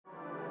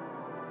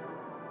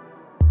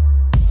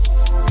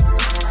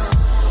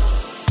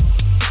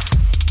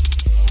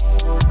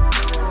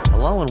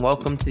Hello and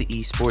welcome to the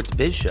Esports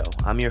Biz Show.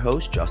 I'm your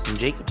host, Justin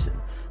Jacobson.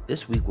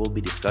 This week we'll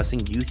be discussing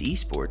youth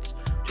esports.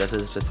 Just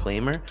as a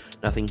disclaimer,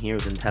 nothing here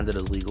is intended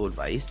as legal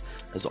advice,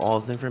 as all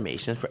of the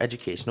information is for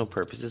educational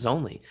purposes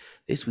only.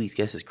 This week's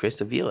guest is Chris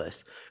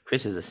Aviles.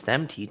 Chris is a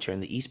STEM teacher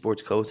and the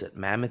esports coach at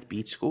Mammoth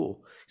Beach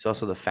School. He's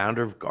also the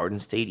founder of Garden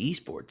State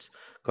Esports.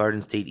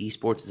 Garden State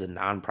Esports is a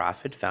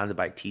nonprofit founded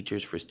by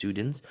teachers for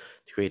students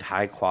to create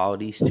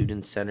high-quality,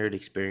 student-centered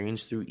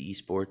experience through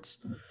esports.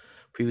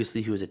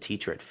 Previously, he was a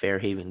teacher at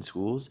Fairhaven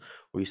Schools,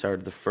 where he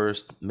started the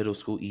first middle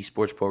school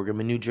esports program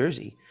in New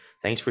Jersey.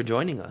 Thanks for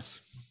joining us.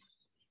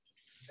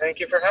 Thank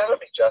you for having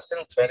me, Justin.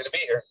 I'm excited to be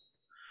here.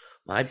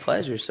 My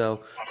pleasure.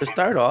 So to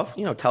start off,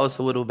 tell us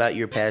a little about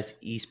your past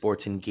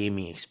esports and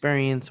gaming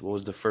experience. What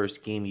was the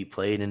first game you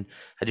played, and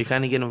how did you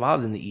kind of get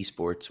involved in the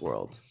esports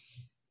world?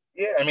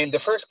 Yeah, I mean, the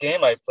first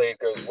game I played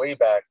goes way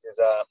back.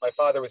 My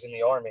father was in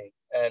the Army,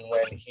 and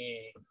when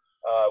he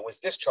was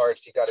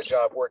discharged, he got a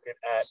job working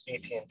at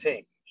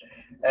AT&T.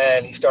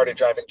 And he started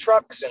driving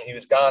trucks, and he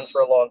was gone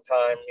for a long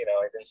time.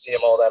 I didn't see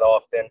him all that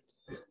often.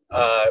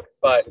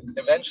 But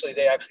eventually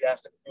they actually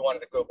asked him if he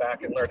wanted to go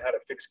back and learn how to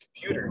fix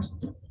computers.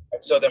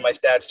 And so then my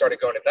dad started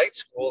going to night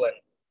school, and,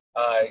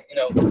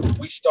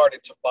 we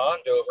started to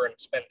bond over and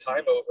spend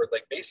time over,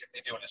 like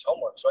basically doing his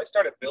homework. So I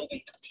started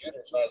building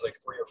computers when I was like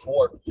 3 or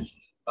 4,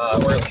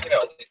 or,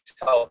 at least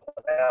how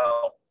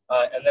now.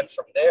 And then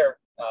from there,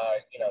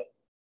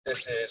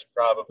 this is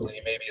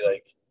probably maybe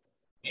like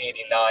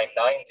 89,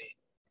 90.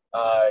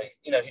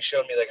 He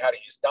showed me like how to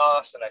use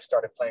DOS, and I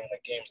started playing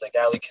like games like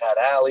Alley Cat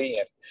Alley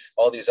and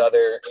all these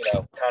other,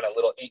 kind of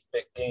little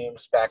 8-bit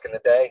games back in the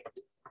day.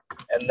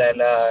 And then,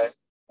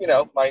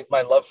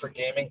 my love for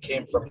gaming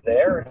came from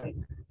there,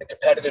 and the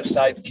competitive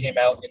side came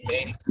out in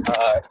in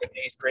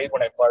 8th grade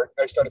when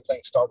I started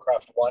playing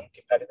StarCraft 1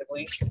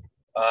 competitively.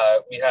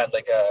 We had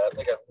like a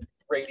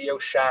Radio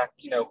Shack,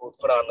 who would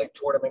put on like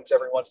tournaments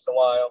every once in a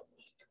while.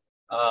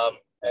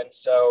 And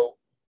so,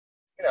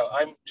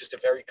 I'm just a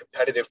very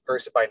competitive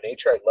person by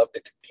nature. I love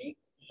to compete.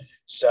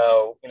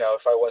 So,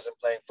 if I wasn't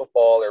playing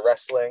football or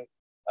wrestling,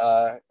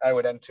 I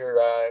would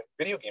enter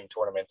video game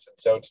tournaments. And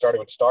so it started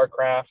with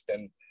StarCraft,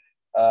 and,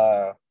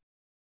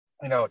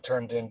 it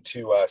turned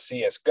into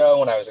CSGO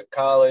when I was in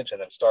college,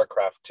 and then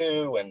StarCraft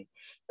 2, and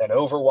then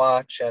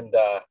Overwatch. And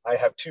I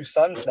have 2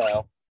 sons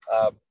now,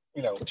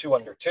 2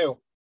 under 2.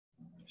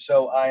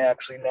 So I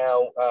actually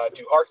now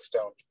do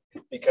Hearthstone,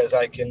 because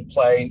I can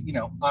play,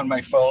 on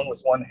my phone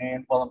with one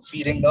hand while I'm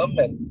feeding them.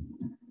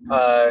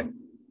 And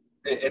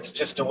it's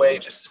just a way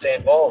just to stay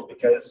involved,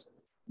 because,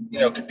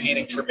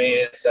 competing for me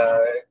is,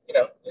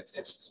 it's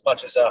as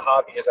much as a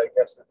hobby as I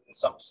guess it's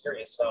something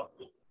serious. So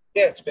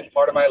yeah, it's been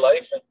part of my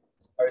life, and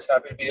I was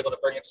happy to be able to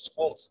bring it to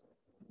schools.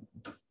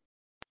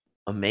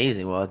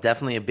 Amazing. Well,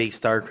 definitely a big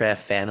StarCraft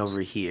fan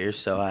over here.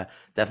 So I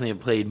definitely have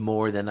played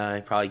more than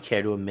I probably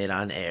care to admit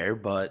on air,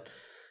 but,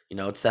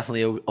 it's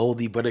definitely an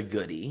oldie but a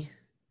goodie.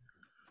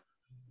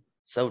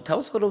 So tell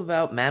us a little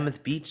about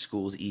Mammoth Beach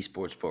School's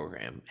esports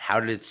program.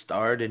 How did it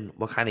start, and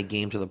what kind of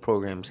games are the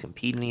programs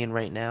competing in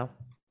right now?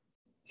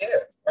 Yeah,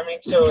 I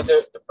mean, so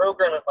the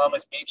program at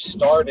Mammoth Beach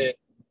started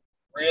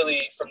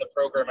really from the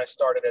program I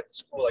started at the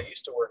school I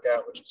used to work at,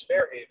 which was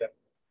Fairhaven.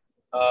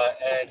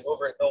 And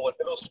over at Millwood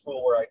Middle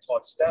School, where I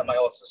taught STEM, I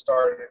also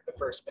started the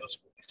first middle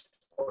school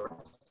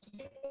esports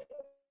team.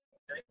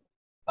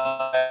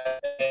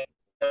 And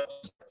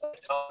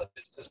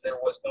colleges, because there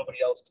was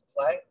nobody else to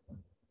play.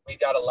 We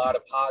got a lot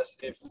of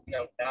positive,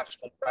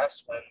 national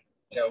press when,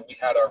 we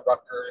had our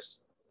Rutgers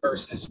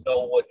versus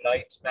Millwood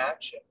Knights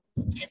match.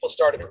 And people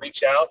started to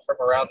reach out from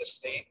around the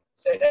state and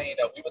say, hey,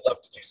 we would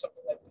love to do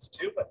something like this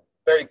too. But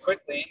very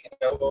quickly,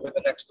 over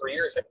the next 3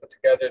 years, I put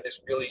together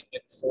this really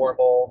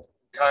informal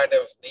kind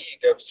of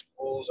league of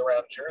schools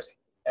around Jersey.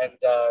 And,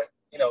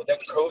 then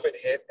COVID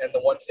hit. And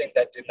the one thing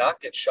that did not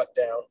get shut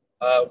down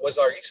was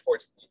our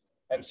esports league.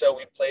 And so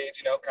we played,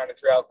 kind of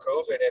throughout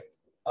COVID. And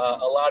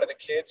a lot of the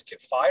kids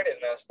confided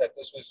in us that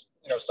this was,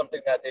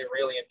 something that they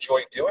really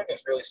enjoyed doing.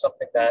 It's really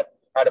something that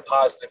had a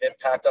positive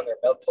impact on their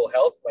mental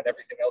health when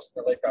everything else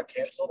in their life got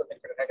canceled and they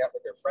couldn't hang out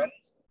with their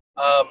friends.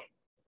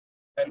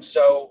 And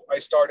so I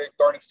started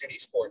Garden State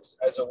Esports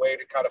as a way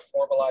to kind of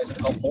formalize and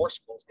help more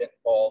schools get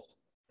involved.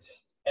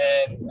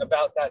 And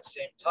about that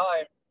same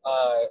time,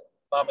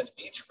 Monmouth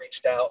Beach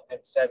reached out and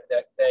said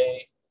that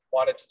they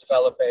wanted to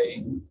develop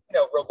a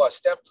robust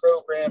STEM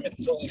program and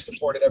fully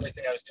supported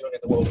everything I was doing in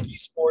the world of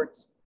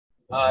esports.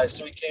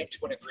 So we came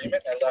to an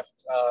agreement. I left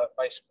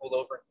my school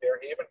over in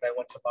Fairhaven, and I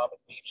went to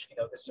Monmouth Beach,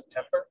 this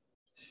September.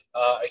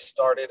 I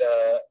started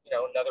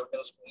another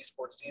middle school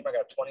esports team. I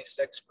got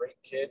 26 great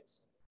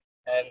kids.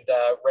 And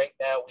right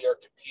now we are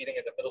competing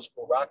in the Middle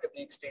School Rocket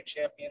League State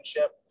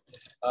Championship,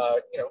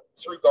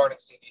 through Garden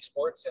State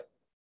Esports. And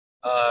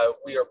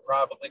we are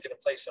probably going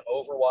to play some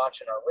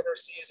Overwatch in our winter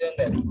season.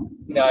 And,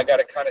 I got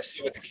to kind of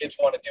see what the kids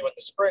want to do in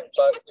the spring.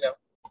 But,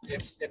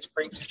 it's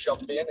great to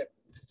jump in and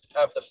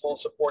have the full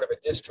support of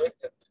a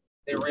district. And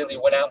they really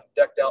went out and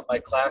decked out my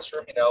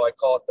classroom. I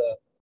call it the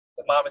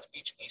Monmouth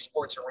Beach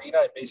Esports Arena.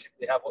 I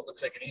basically have what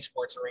looks like an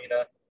esports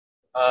arena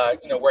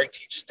where I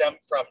teach STEM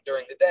from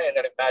during the day, and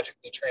then it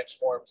magically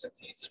transforms into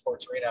the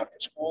sports arena after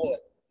school.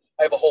 And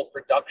I have a whole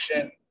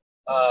production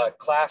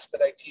class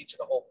that I teach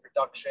and a whole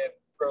production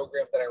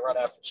program that I run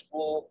after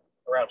school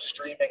around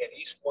streaming and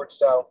esports.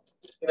 So,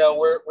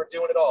 we're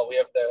doing it all. We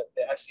have the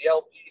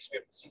SEL piece, we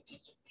have the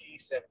CTE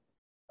piece, and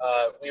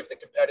we have the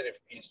competitive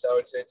piece. So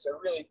it's a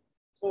really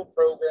cool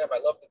program. I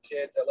love the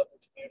kids. I love the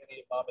community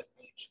of Monmouth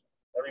Beach.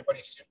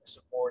 Everybody's super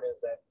supportive,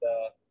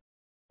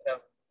 and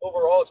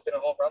overall, it's been a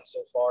home run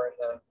so far in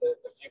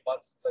the few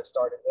months since I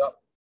started it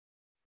up.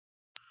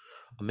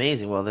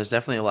 Amazing. Well, there's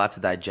definitely a lot to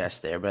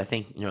digest there, but I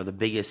think, the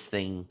biggest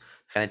thing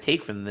to kind of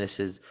take from this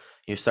is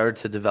you started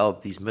to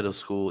develop these middle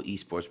school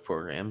esports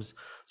programs.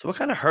 So what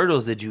kind of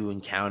hurdles did you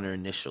encounter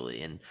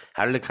initially, and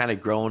how did it kind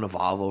of grow and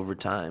evolve over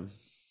time?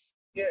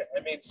 Yeah,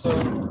 I mean, so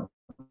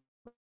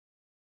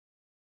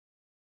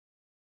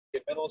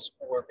in middle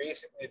school were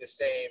basically the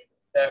same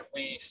that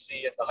we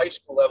see at the high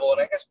school level,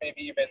 and I guess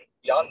maybe even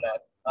beyond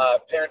that.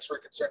 Parents were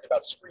concerned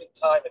about screen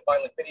time and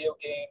violent video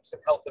games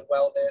and health and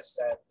wellness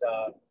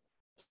and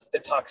the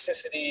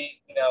toxicity,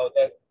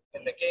 that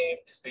in the game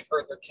because they've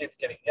heard their kids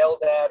getting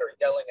yelled at or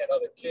yelling at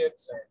other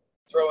kids or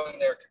throwing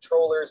their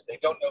controllers. They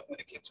don't know who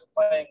the kids are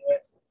playing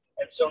with.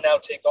 And so now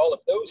take all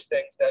of those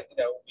things that,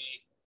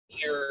 we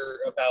hear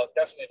about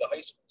definitely the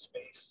high school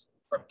space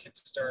from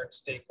concerned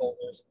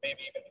stakeholders,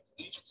 maybe even the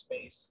collegiate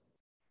space.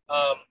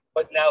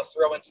 But now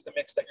throw into the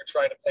mix that you're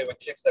trying to play with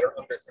kids that are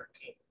under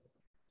 13.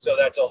 So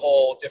that's a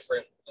whole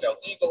different,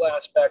 legal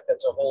aspect.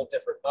 That's a whole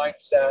different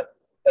mindset.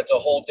 That's a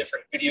whole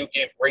different video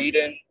game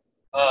rating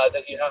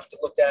that you have to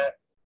look at.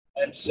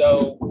 And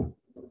so,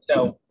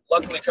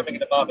 luckily coming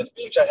into Monmouth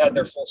Beach, I had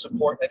their full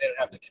support and I didn't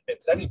have to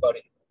convince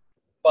anybody.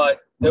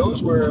 But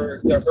those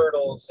were the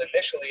hurdles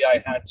initially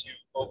I had to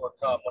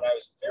overcome when I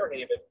was in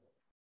Fairhaven.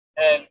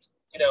 And,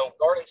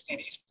 Gardenstein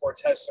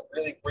Esports has some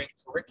really great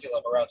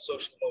curriculum around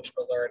social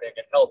emotional learning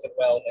and health and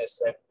wellness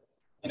and,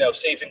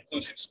 safe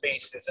inclusive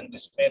spaces and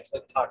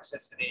dismantling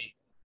toxicity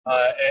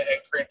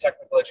and creating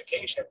technical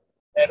education.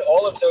 And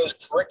all of those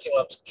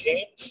curriculums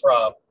came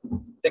from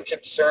the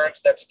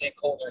concerns that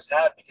stakeholders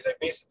had, because I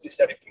basically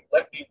said, if you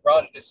let me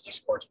run this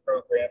esports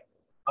program,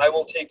 I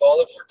will take all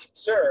of your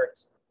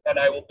concerns and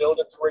I will build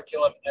a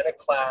curriculum and a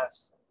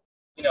class,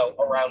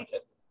 around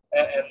it.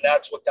 And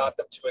that's what got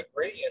them to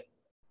agree. And,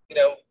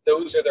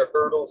 those are the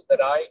hurdles that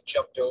I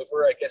jumped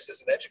over, I guess,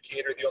 as an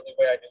educator, the only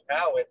way I knew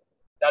how. And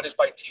that is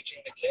by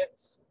teaching the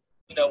kids,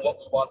 what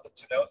we want them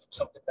to know through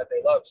something that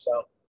they love.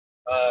 So,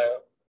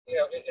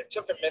 it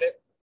took a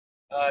minute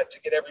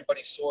to get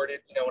everybody sorted,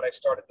 when I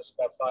started this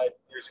about 4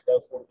 years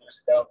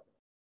ago.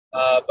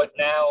 But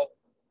now,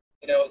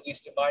 at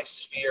least in my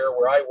sphere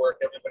where I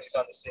work, everybody's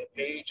on the same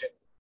page, and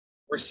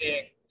we're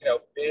seeing,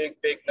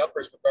 big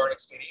numbers with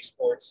Gardenstein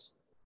Esports.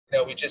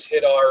 We just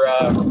hit our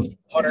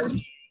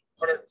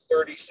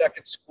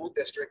 132nd school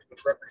district,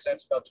 which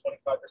represents about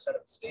 25% of the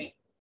state,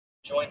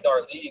 joined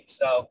our league.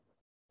 So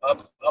I'm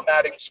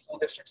adding school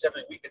districts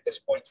every week at this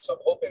point. So I'm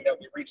hoping that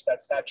we reach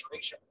that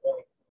saturation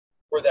point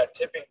or that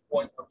tipping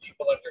point where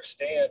people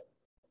understand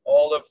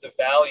all of the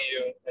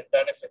value and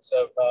benefits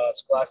of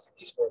scholastic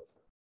esports.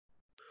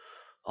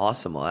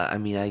 Awesome. Well, I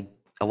mean,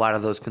 a lot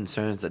of those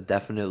concerns are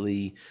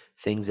definitely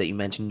things that you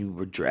mentioned you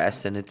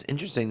addressed, and it's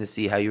interesting to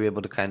see how you're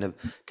able to kind of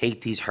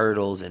take these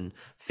hurdles and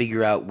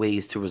figure out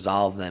ways to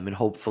resolve them, and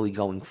hopefully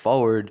going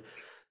forward,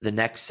 the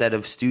next set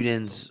of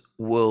students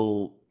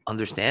will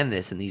understand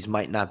this, and these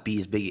might not be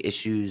as big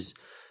issues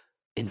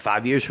in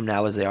 5 years from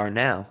now as they are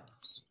now.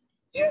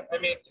 Yeah, I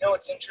mean,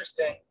 what's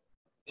interesting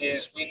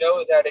is we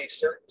know that a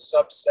certain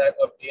subset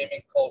of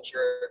gaming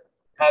culture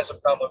has a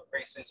problem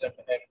with racism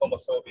and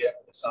homophobia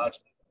and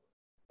misogyny.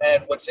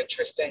 And what's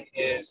interesting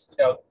is,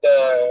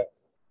 the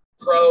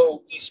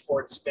pro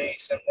esports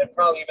space and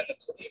probably even the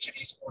collegiate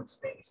esports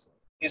space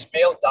is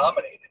male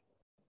dominated.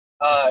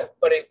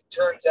 But it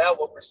turns out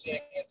what we're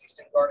seeing, at least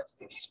in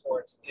Gardenstein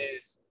Esports,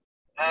 is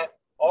at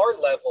our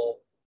level,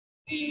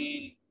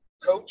 the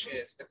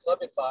coaches, the club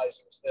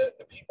advisors, the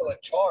people in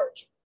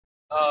charge,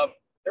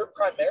 they're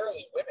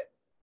primarily women,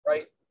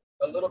 right?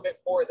 A little bit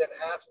more than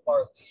half of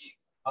our league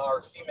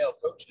are female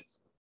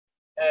coaches.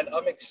 And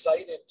I'm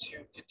excited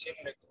to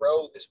continue to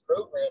grow this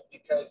program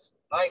because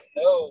I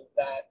know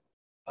that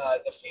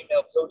the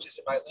female coaches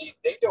in my league,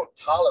 they don't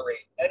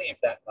tolerate any of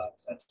that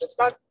nonsense. It's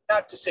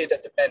not to say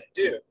that the men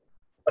do,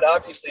 but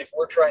obviously if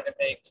we're trying to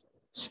make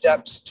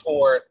steps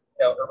toward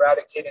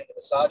eradicating the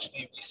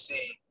misogyny we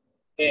see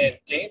in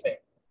gaming,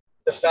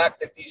 the fact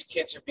that these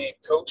kids are being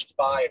coached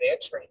by and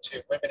answering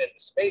to women in the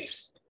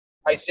space,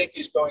 I think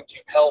is going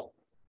to help,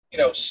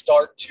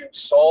 start to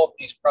solve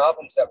these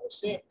problems that we're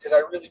seeing. Because I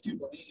really do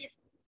believe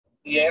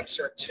the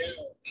answer to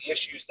the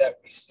issues that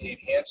we see,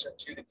 the answer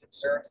to the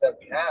concerns that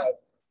we have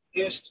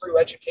is through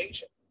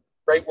education,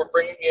 right? We're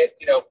bringing it,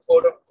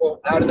 quote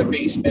unquote, out of the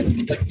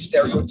basement, like the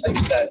stereotype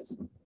says.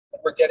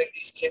 And we're getting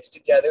these kids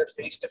together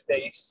face to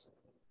face,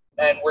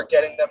 and we're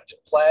getting them to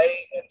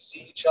play and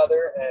see each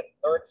other and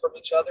learn from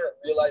each other and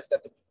realize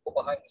that the people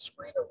behind the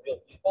screen are real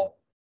people.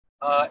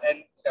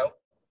 And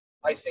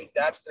I think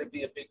that's going to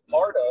be a big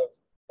part of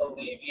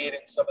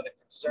alleviating some of the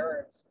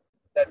concerns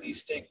that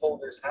these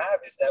stakeholders have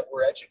is that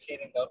we're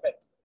educating them, and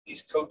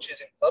these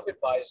coaches and club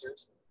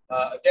advisors,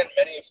 again,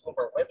 many of whom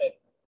are women,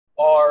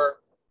 are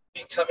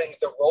becoming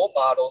the role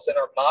models and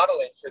are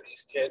modeling for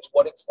these kids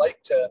what it's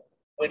like to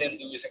win and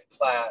lose in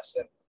class,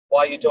 and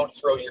why you don't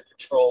throw your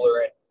controller,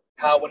 and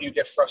how when you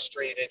get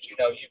frustrated, you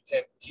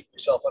can keep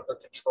yourself under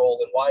control,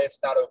 and why it's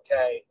not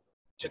okay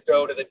to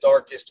go to the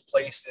darkest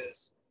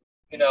places,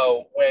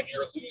 when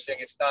you're losing.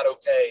 It's not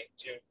okay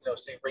to,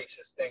 say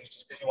racist things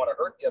just because you want to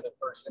hurt the other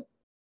person.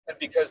 And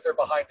because they're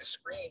behind a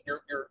screen,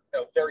 you're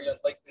very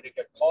unlikely to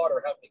get caught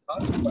or have any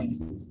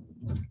consequences.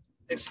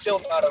 It's still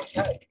not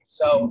okay.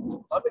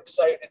 So I'm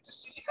excited to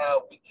see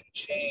how we can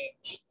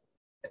change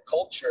the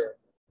culture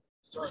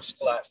through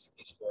scholastic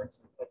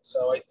esports. And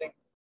so I think,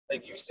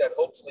 like you said,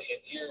 hopefully in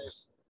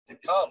years to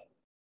come,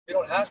 we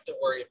don't have to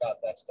worry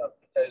about that stuff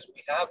because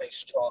we have a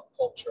strong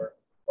culture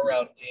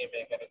around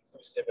gaming and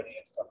inclusivity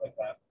and stuff like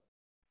that.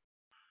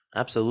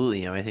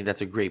 Absolutely. I think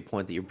that's a great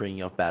point that you're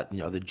bringing up about,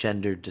 the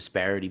gender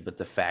disparity, but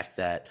the fact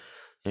that,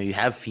 you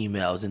have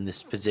females in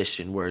this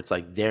position where it's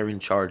like they're in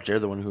charge. They're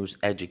the one who's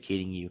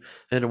educating you.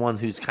 They're the one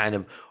who's kind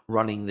of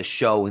running the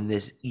show in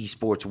this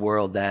esports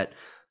world that,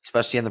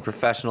 especially on the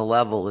professional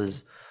level,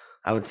 is,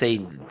 I would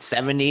say,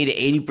 70 to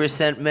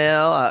 80%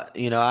 male.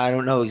 I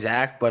don't know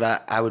exact, but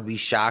I would be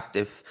shocked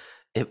if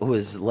it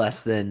was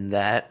less than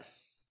that.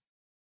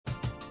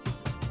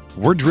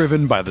 We're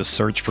driven by the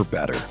search for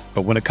better.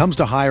 But when it comes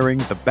to hiring,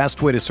 the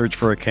best way to search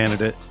for a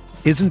candidate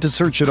isn't to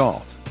search at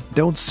all.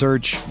 Don't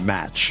search,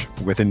 match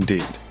with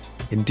Indeed.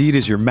 Indeed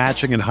is your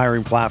matching and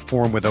hiring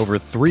platform with over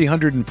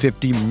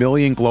 350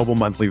 million global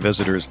monthly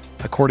visitors,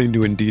 according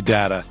to Indeed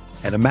data,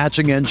 and a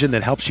matching engine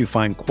that helps you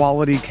find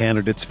quality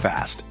candidates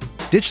fast.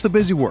 Ditch the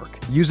busy work.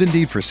 Use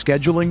Indeed for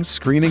scheduling,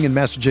 screening, and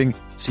messaging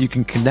so you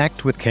can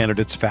connect with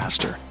candidates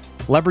faster.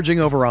 Leveraging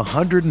over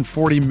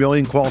 140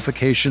 million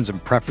qualifications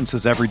and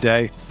preferences every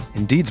day,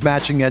 Indeed's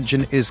matching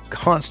engine is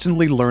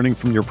constantly learning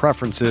from your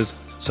preferences,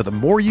 so the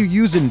more you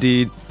use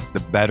Indeed, the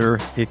better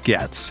it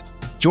gets.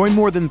 Join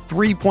more than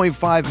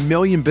 3.5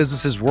 million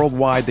businesses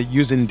worldwide that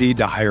use Indeed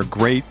to hire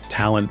great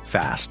talent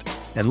fast.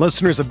 And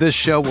listeners of this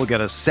show will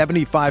get a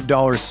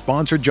 $75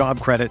 sponsored job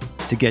credit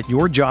to get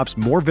your jobs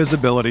more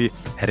visibility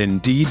at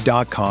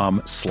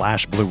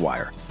Indeed.com/Blue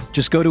Wire.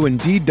 Just go to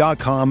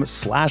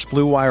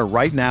Indeed.com/Blue Wire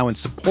right now and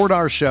support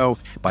our show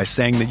by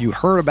saying that you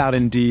heard about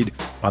Indeed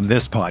on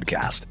this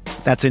podcast.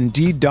 That's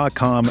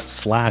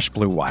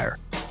Indeed.com/Blue Wire.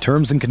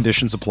 Terms and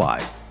conditions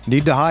apply.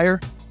 Need to hire?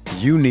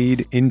 You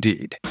need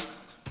Indeed.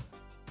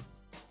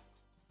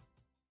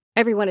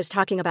 Everyone is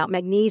talking about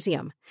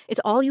magnesium.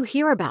 It's all you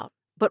hear about.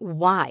 But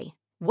why?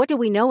 What do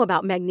we know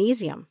about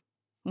magnesium?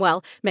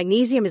 Well,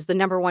 magnesium is the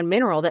number one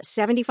mineral that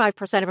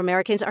 75% of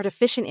Americans are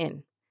deficient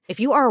in. If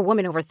you are a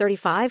woman over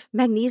 35,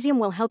 magnesium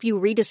will help you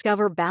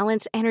rediscover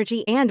balance,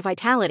 energy, and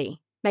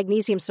vitality.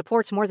 Magnesium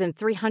supports more than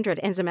 300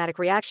 enzymatic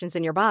reactions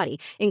in your body,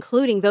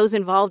 including those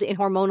involved in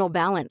hormonal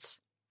balance.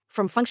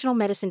 From functional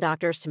medicine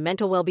doctors to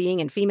mental well-being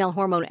and female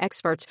hormone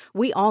experts,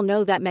 we all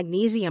know that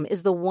magnesium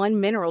is the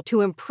one mineral to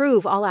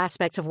improve all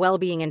aspects of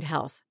well-being and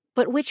health.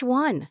 But which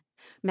one?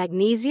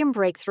 Magnesium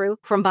Breakthrough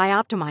from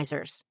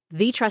Bioptimizers,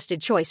 the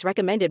trusted choice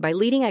recommended by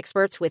leading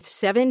experts with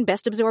 7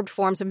 best-absorbed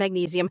forms of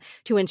magnesium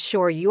to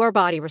ensure your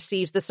body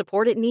receives the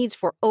support it needs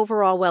for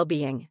overall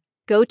well-being.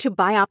 Go to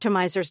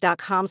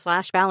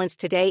bioptimizers.com/balance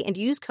today and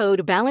use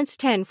code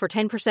BALANCE10 for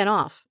 10%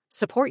 off.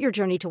 Support your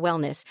journey to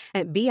wellness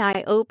at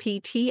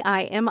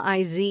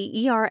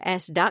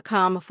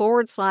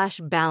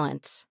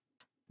bioptimizers.com/balance.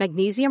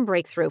 Magnesium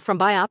Breakthrough from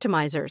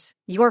Bioptimizers,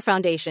 your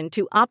foundation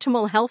to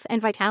optimal health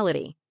and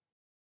vitality.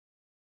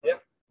 Yeah.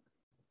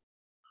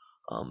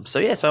 So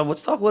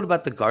let's talk a little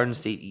about the Garden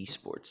State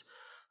Esports.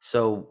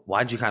 So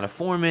why'd you kind of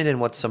form it, and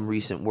what's some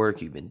recent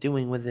work you've been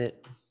doing with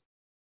it?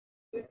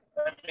 I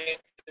mean,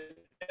 the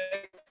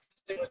big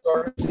thing with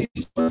Garden State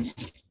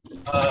Esports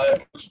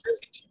was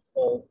really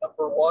twofold.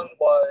 Number one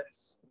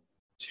was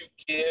to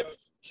give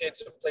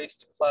kids a place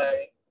to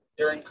play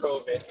during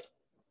COVID.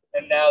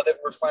 And now that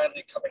we're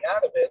finally coming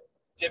out of it,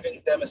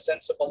 giving them a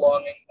sense of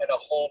belonging and a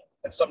home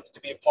and something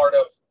to be a part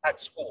of at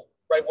school,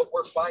 right? What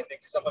we're finding,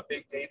 because I'm a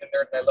big data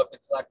nerd and I love to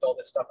collect all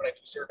this stuff and I do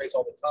surveys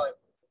all the time,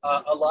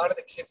 a lot of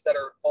the kids that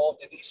are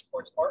involved in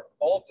esports aren't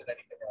involved in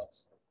anything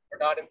else. They're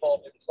not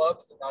involved in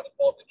clubs, they're not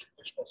involved in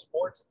traditional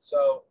sports. And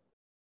so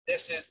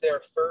this is their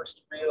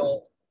first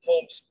real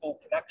home school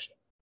connection.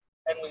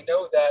 And we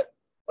know that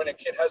when a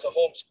kid has a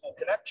homeschool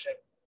connection,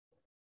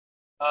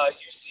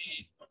 you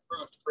see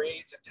improved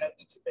grades,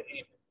 attendance, and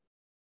behavior.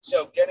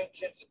 So getting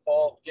kids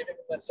involved, giving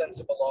them that sense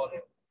of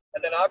belonging,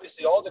 and then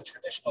obviously all the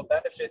traditional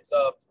benefits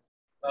of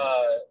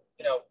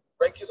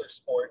regular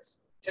sports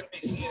can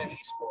be seen in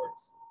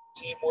esports: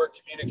 teamwork,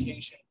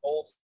 communication,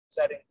 goal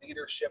setting,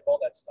 leadership, all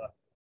that stuff.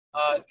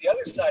 The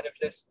other side of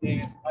this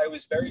is I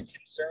was very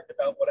concerned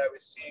about what I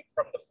was seeing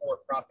from the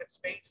for-profit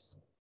space,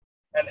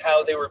 and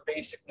how they were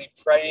basically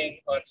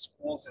preying on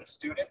schools and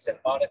students and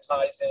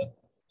monetizing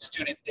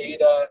student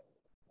data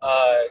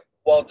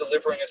while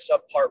delivering a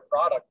subpar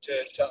product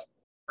to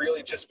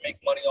really just make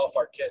money off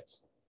our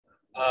kids.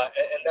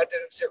 And that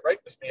didn't sit right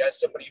with me as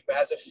somebody who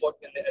has a foot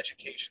in the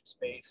education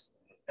space,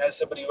 as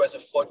somebody who has a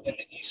foot in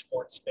the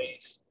esports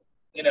space.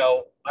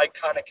 I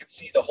kind of could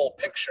see the whole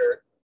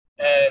picture.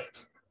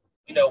 And,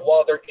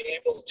 while they're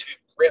able to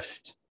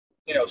grift,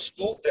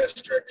 school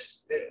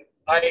districts,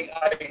 I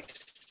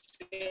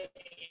see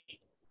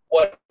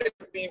what it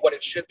could be, what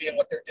it should be, and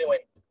what they're doing.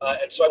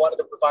 And so I wanted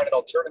to provide an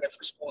alternative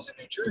for schools in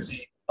New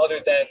Jersey other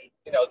than,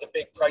 the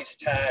big price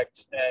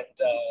tags and,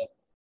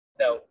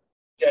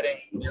 getting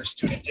your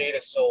student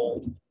data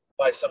sold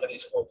by some of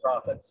these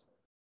for-profits.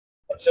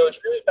 And so it's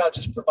really about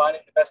just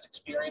providing the best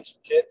experience for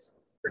kids,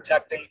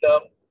 protecting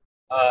them,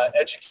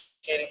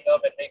 educating them,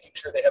 and making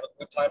sure they have a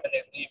good time and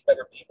they leave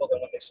better people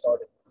than when they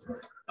started.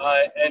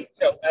 And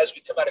as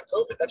we come out of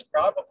COVID, that's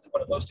probably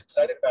what I'm most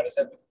excited about, is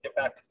that we can get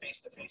back to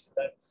face-to-face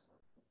events.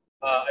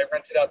 I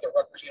rented out the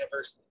Rutgers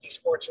University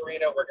Esports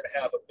Arena. We're going to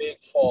have a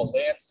big fall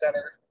LAN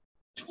center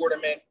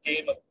tournament,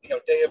 game of,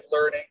 day of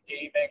learning,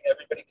 gaming,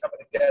 everybody coming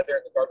together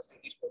in the Garden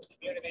State Esports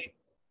community,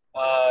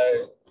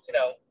 and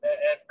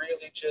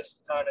really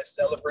just kind of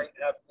celebrate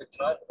and have a good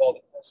time with all the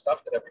cool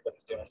stuff that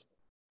everybody's doing.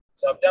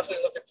 So I'm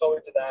definitely looking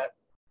forward to that.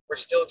 We're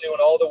still doing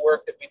all the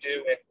work that we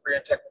do in career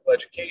and technical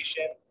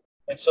education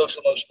and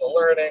social emotional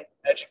learning,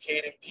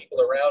 educating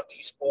people around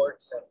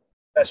esports and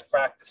best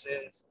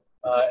practices,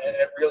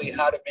 and really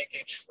how to make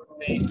a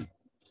truly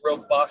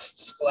robust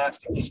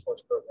scholastic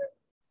esports program.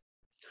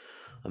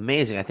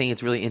 Amazing. I think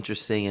it's really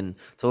interesting, and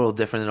it's a little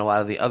different than a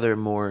lot of the other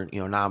more,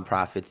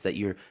 nonprofits, that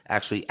you're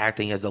actually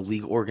acting as a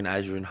league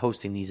organizer and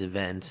hosting these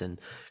events and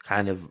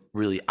kind of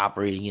really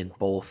operating in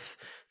both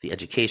the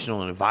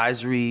educational and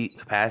advisory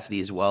capacity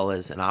as well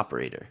as an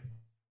operator.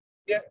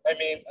 Yeah,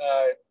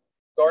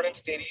 Garden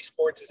State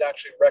Esports is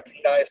actually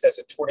recognized as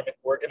a tournament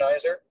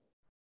organizer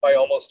by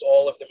almost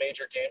all of the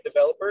major game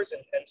developers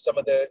and some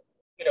of the,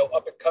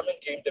 up-and-coming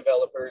game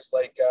developers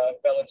like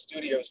Velen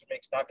Studios, who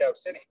makes Knockout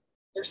City.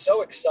 They're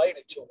so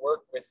excited to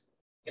work with,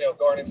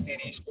 Garden State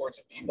Esports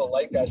and people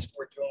like us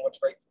who are doing what's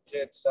right for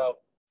kids. So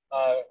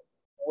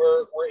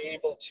we're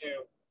able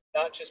to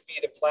not just be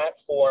the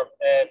platform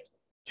and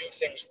do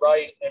things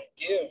right and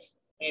give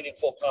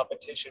meaningful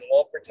competition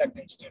while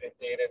protecting student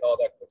data and all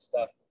that good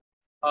stuff.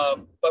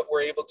 But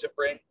we're able to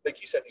bring, like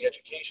you said, the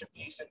education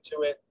piece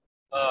into it.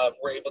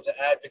 We're able to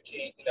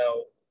advocate,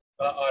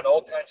 on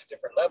all kinds of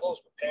different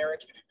levels with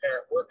parents. We do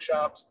parent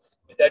workshops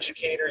with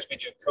educators. We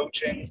do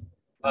coaching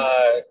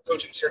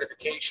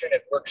certification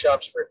and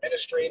workshops for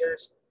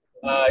administrators.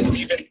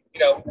 Even,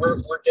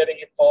 we're getting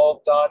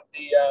involved on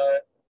the,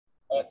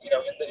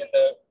 in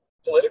the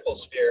political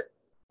sphere.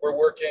 We're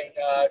working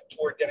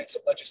toward getting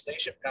some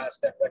legislation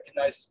passed that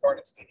recognizes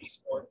Garden State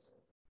Esports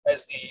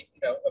as the,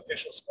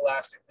 official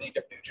scholastic league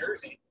of New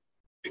Jersey.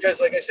 Because,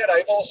 like I said,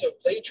 I've also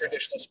played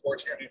traditional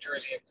sports here in New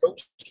Jersey and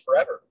coached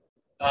forever.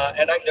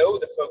 And I know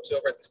the folks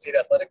over at the State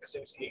Athletic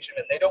Association,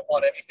 and they don't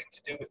want anything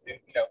to do with,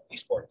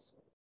 esports.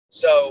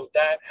 So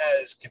that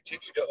has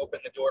continued to open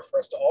the door for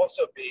us to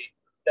also be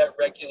that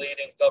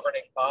regulating,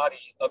 governing body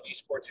of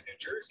esports in New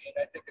Jersey.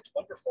 And I think it's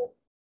wonderful.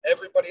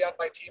 Everybody on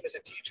my team is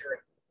a teacher,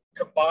 and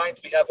combined,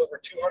 we have over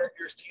 200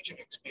 years teaching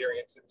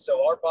experience. And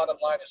so our bottom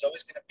line is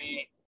always going to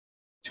be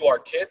to our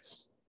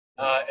kids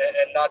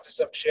and not to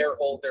some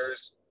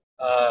shareholders.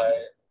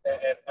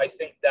 And I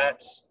think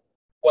that's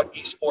what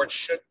esports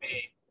should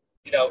be,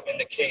 in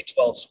the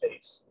K-12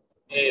 space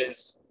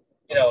is,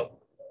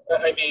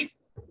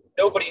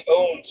 nobody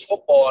owns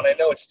football, and I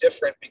know it's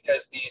different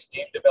because these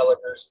game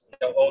developers,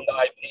 own the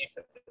IP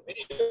for the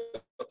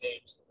video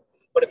games.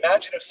 But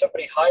imagine if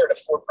somebody hired a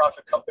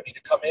for-profit company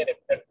to come in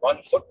and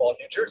run football in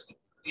New Jersey.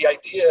 The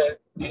idea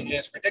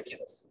is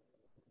ridiculous,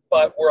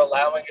 but we're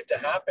allowing it to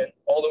happen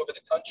all over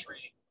the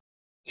country.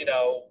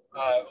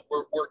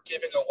 We're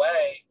giving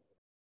away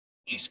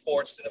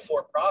esports to the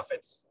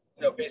for-profits.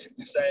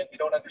 Basically saying we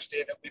don't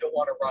understand it, we don't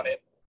want to run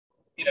it.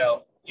 You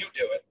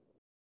do it,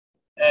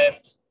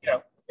 and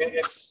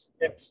it's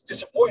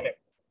disappointing.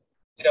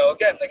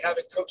 Again, like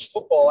having coached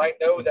football, I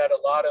know that a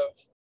lot of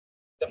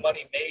the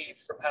money made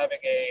from having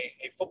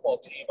a football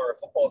team or a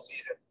football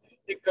season,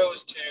 it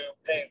goes to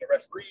paying the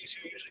referees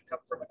who usually come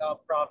from a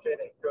nonprofit,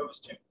 and it goes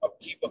to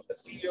upkeep of the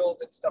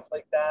field and stuff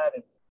like that,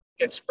 and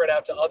gets spread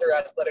out to other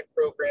athletic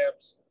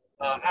programs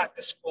at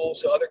the school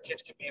so other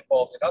kids can be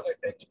involved in other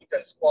things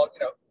because,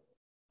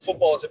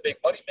 football is a big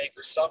money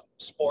maker. Some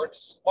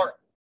sports aren't,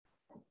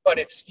 but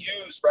it's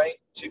used, right,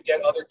 to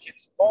get other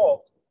kids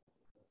involved.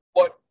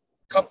 What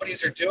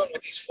companies are doing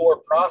with these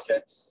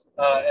for-profits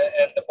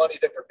and the money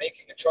that they're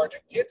making and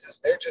charging kids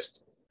is they're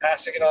just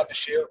passing it on to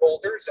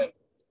shareholders, and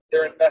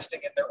they're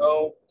investing in their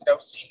own,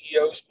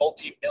 CEO's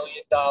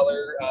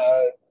multi-million-dollar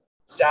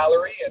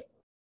salary. And,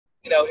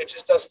 it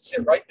just doesn't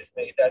sit right with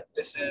me that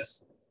this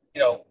is,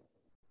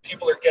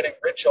 people are getting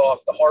rich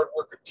off the hard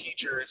work of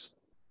teachers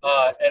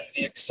and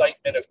the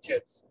excitement of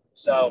kids.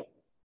 So,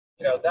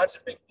 that's a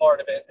big part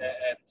of it.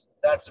 And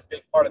that's a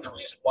big part of the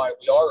reason why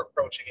we are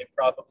approaching it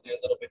probably a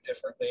little bit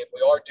differently. And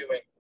we are doing,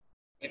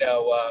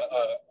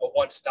 a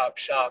one-stop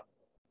shop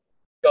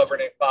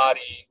governing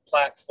body,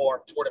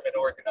 platform, tournament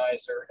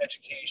organizer,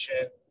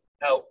 education,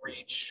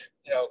 outreach,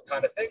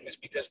 kind of thing, is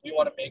because we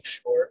want to make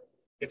sure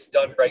it's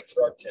done right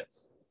for our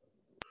kids.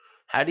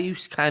 How do you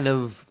kind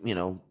of,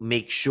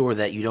 make sure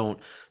that you don't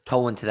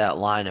toe into that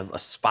line of a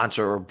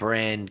sponsor or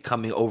brand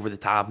coming over the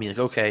top and be like,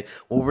 okay,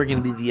 well, we're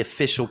going to be the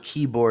official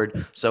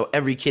keyboard, so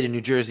every kid in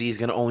New Jersey is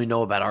going to only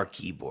know about our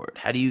keyboard?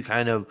 How do you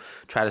kind of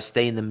try to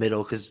stay in the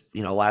middle? Because, a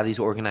lot of these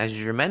organizers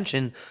you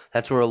mentioned,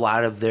 that's where a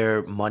lot of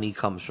their money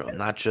comes from,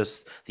 not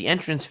just the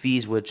entrance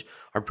fees, which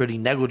are pretty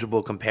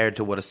negligible compared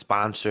to what a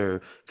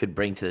sponsor could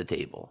bring to the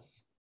table.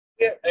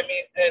 Yeah, I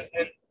mean,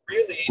 and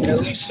really,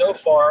 at least so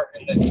far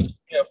in the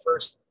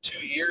first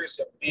 2 years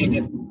of being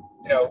in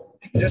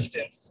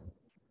existence,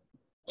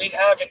 we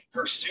haven't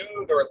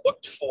pursued or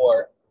looked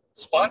for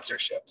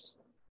sponsorships.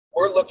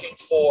 We're looking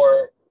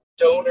for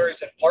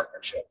donors and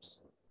partnerships.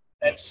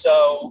 And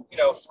so,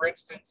 for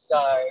instance,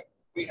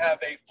 we have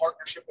a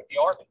partnership with the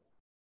Army,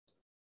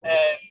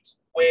 and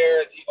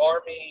where the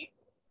Army,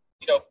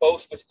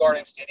 both with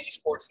Garden State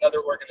Esports and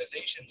other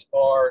organizations,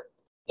 are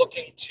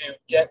looking to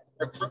get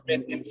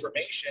recruitment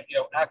information,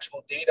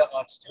 actual data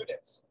on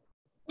students.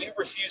 We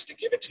refused to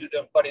give it to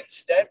them, but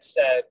instead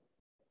said,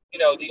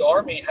 the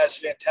Army has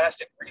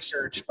fantastic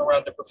research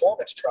around the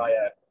performance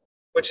triad,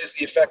 which is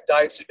the effect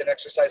diet, sleep, and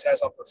exercise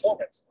has on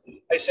performance.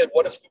 I said,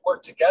 what if we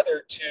work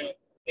together to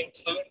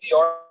include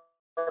the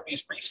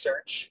Army's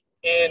research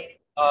in,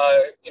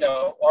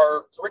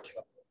 our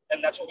curriculum?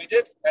 And that's what we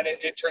did. And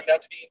it turned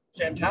out to be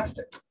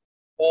fantastic.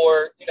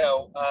 Or,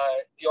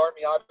 the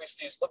Army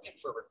obviously is looking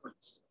for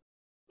recruits.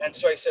 And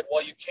so I said,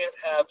 well, you can't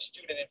have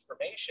student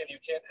information. You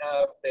can't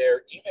have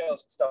their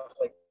emails and stuff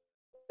like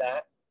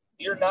that.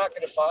 You're not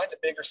going to find a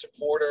bigger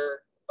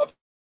supporter of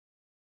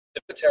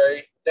the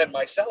military than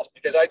myself,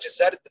 because I just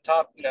said at the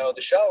top,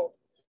 the show,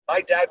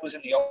 my dad was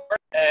in the Army,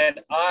 and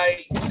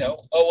I,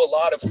 owe a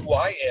lot of who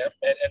I am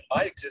and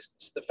my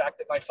existence to the fact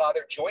that my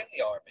father joined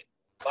the Army.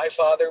 My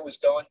father was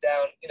going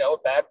down, a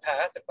bad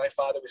path, and my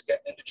father was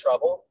getting into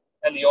trouble.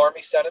 And the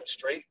Army set him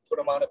straight, put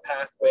him on a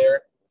path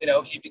where,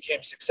 he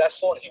became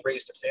successful, and he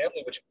raised a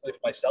family, which included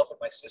myself and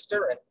my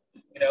sister. And,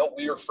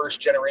 we were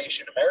first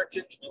generation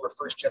Americans. We were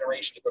first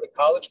generation to go to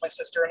college, my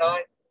sister and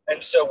I.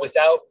 And so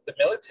without the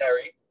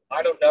military,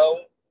 I don't know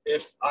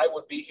if I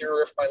would be here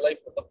or if my life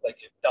would look like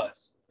it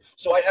does.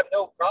 So I have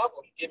no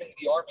problem giving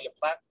the Army a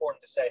platform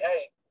to say,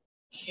 hey,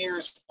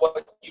 here's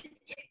what you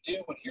can do,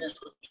 and here's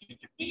what you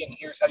can be, and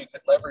here's how you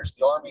can leverage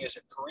the Army as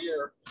a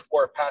career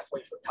or a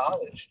pathway for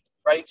college.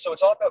 Right? So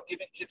it's all about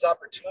giving kids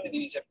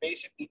opportunities and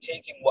basically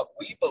taking what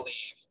we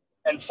believe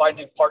and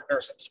finding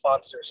partners and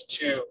sponsors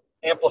to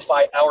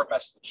amplify our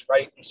message,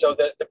 right? And so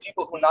the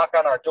people who knock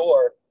on our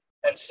door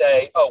and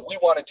say, oh, we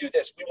want to do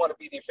this, we want to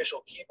be the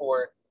official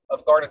keyboard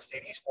of Garden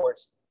State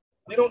Esports,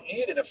 we don't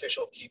need an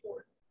official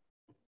keyboard.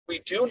 We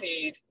do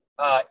need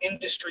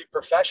industry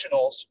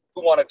professionals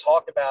who want to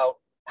talk about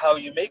how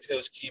you make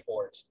those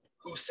keyboards,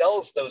 who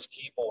sells those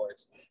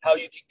keyboards, how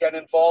you can get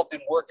involved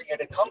in working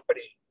at a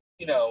company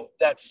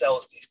that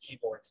sells these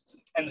keyboards.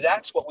 And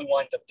that's what we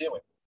wind up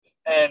doing.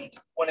 And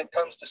when it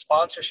comes to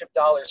sponsorship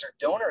dollars or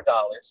donor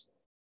dollars,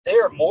 they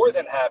are more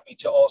than happy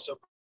to also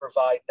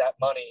provide that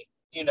money,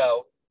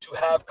 to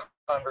have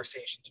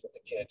conversations with the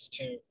kids,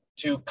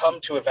 to come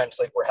to events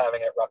like we're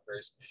having at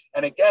Rutgers.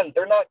 And again,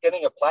 they're not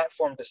getting a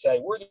platform to say,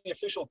 we're the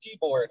official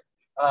keyboard.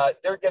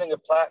 They're getting a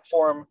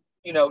platform,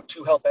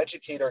 to help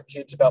educate our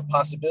kids about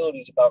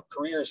possibilities, about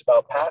careers,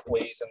 about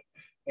pathways. And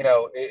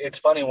it's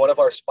funny, one of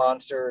our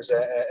sponsors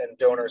and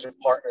donors and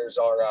partners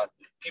are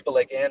people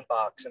like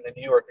Anbox and the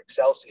New York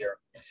Excelsior.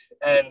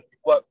 And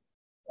what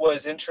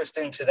was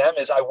interesting to them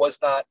is I was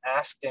not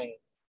asking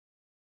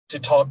to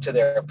talk to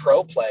their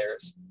pro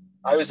players.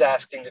 I was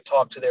asking to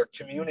talk to their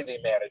community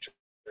managers.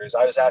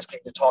 I was asking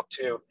to talk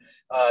to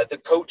the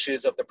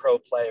coaches of the pro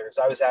players.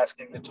 I was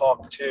asking to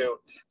talk to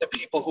the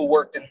people who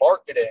worked in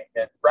marketing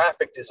and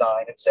graphic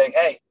design and saying,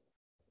 hey,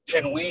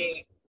 can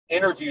we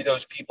interview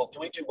those people?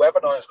 Can we do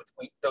webinars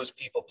with those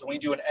people? Can we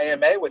do an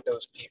AMA with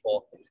those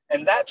people?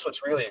 And that's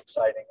what's really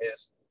exciting,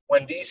 is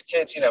when these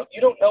kids, you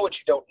don't know what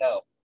you don't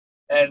know.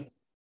 And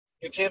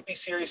you can't be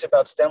serious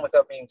about STEM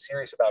without being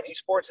serious about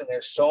esports. And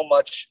there's so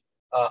much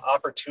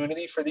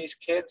opportunity for these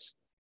kids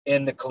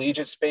in the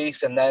collegiate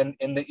space and then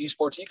in the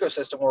esports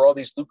ecosystem where all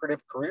these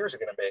lucrative careers are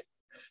going to be.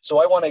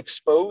 So I want to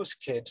expose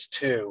kids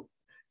to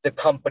the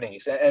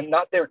companies and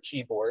not their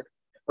keyboard,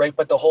 right?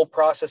 But the whole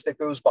process that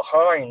goes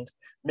behind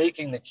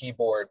making the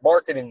keyboard,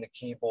 marketing the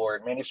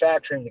keyboard,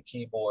 manufacturing the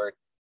keyboard,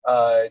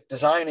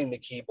 designing the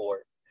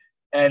keyboard.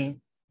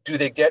 And do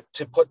they get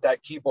to put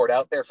that keyboard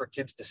out there for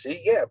kids to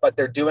see? Yeah, but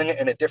they're doing it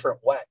in a different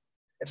way.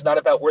 It's not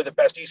about we're the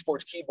best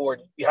esports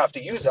keyboard, you have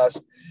to use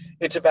us.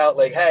 It's about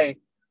like, hey,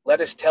 let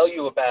us tell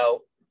you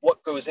about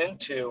what goes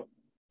into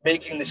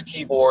making this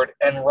keyboard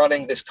and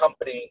running this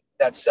company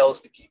that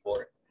sells the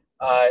keyboard.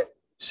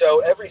 So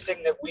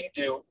everything that we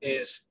do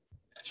is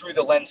through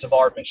the lens of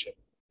our mission.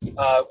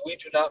 We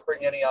do not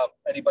bring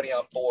anybody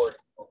on board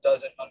who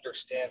doesn't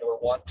understand or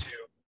want to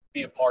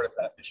be a part of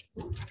that mission.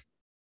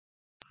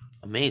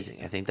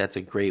 Amazing. I think that's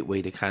a great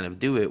way to kind of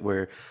do it,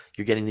 where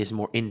you're getting these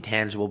more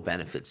intangible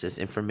benefits. This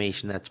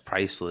information that's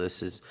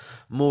priceless is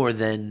more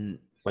than,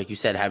 like you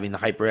said, having the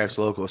HyperX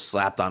logo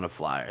slapped on a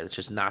flyer. It's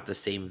just not the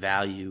same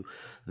value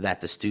that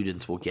the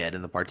students will get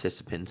and the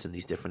participants in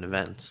these different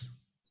events.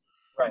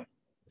 Right.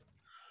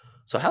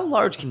 So how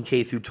large can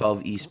K through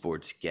 12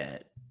 esports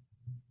get?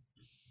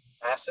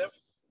 Massive.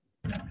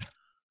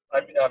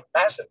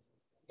 Massive.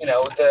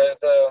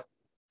 The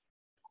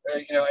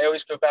I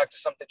always go back to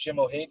something Jim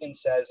O'Hagan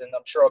says, and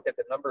I'm sure I'll get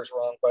the numbers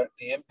wrong, but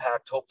the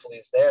impact hopefully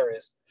is there.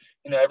 Is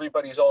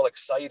everybody's all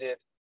excited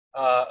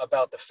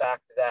about the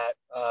fact that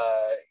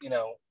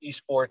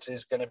esports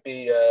is going to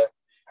be a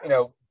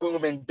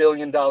booming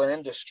billion-dollar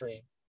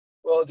industry.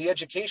 Well, the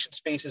education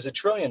space is a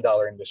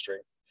trillion-dollar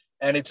industry,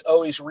 and it's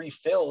always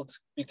refilled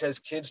because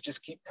kids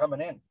just keep coming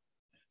in.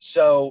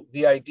 So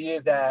the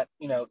idea that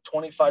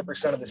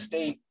 25% of the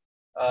state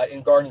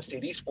in Garden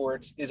State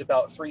Esports is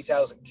about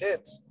 3,000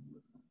 kids.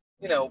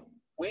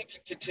 We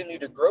can continue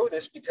to grow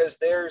this because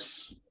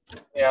there's,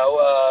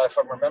 if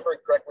I'm remembering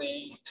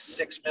correctly,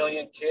 6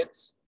 million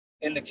kids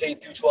in the K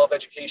through 12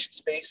 education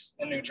space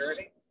in New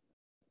Jersey.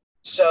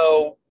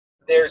 So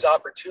there's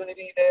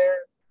opportunity there.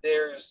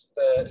 There's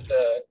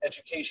the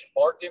education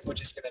market,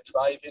 which is going to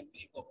drive in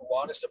people who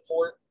want to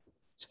support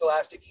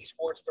Scholastic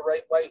Esports the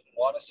right way, who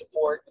want to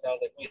support,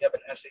 like we have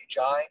an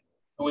SHI,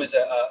 who is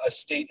a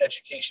state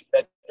education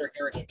vendor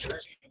here in New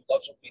Jersey, who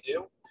loves what we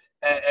do.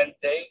 And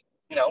they,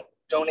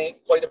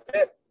 donate quite a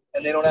bit,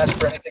 and they don't ask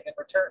for anything in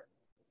return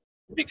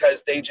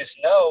because they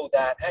just know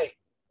that, hey,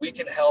 we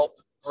can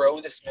help grow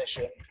this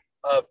mission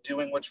of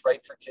doing what's right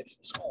for kids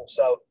in school.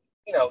 So,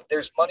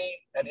 there's money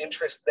and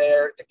interest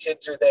there. The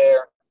kids are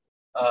there.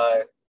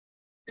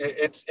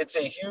 It's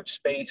a huge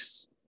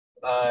space,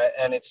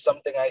 and it's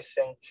something I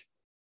think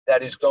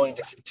that is going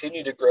to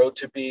continue to grow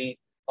to be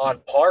on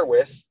par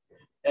with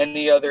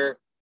any other,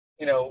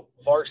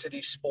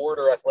 varsity sport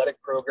or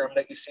athletic program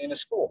that you see in a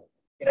school.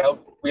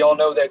 We all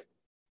know that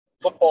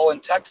football in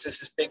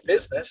Texas is big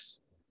business.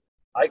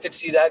 I could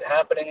see that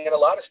happening in a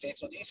lot of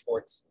states with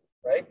esports,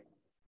 right?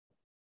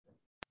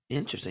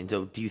 Interesting.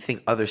 So do you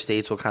think other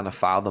states will kind of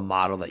follow the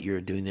model that you're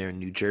doing there in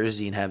New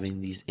Jersey and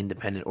having these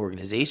independent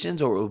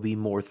organizations, or it will be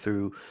more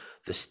through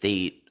the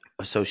state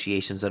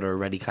associations that are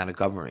already kind of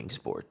governing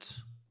sports?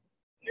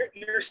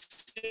 You're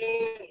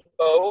seeing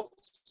both,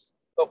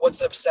 but what's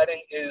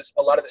upsetting is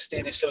a lot of the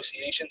state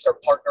associations are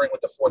partnering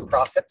with the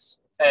for-profits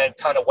and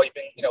kind of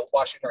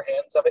washing their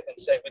hands of it and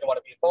saying, we don't want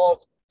to be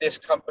involved. This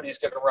company is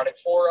going to run it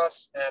for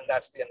us, and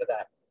that's the end of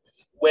that.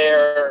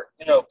 Where,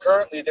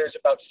 currently there's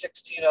about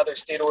 16 other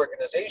state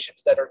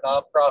organizations that are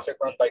nonprofit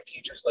run by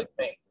teachers like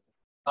me.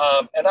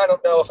 And I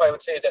don't know if I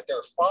would say that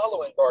they're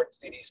following Garden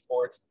State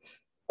Esports,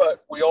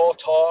 but we all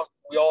talk,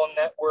 we all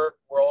network,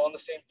 we're all on the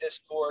same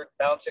Discord,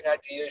 bouncing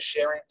ideas,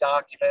 sharing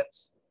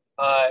documents,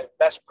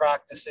 best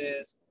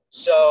practices.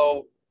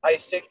 So I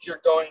think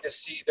you're going to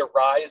see the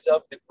rise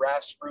of the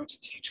grassroots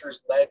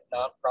teachers-led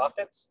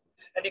nonprofits.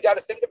 And you got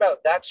to think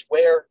about that's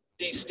where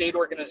these state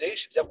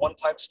organizations at one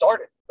time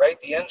started, right?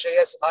 The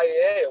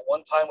NJSIAA at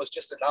one time was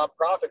just a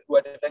nonprofit who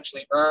had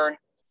eventually earned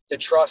the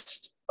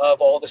trust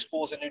of all the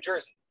schools in New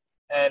Jersey.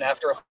 And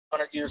after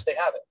 100 years, they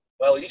have it.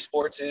 Well,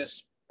 esports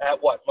is at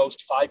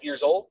most 5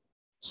 years old.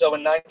 So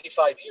in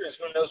 95 years,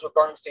 who knows what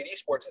Garden State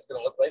Esports is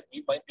going to look like?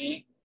 We might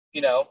be,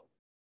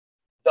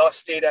 the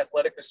state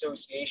athletic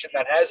association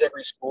that has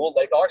every school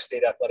like our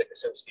state athletic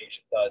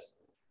association does.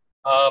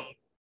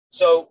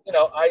 So,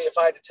 if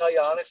I had to tell you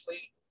honestly,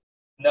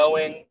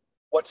 knowing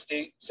what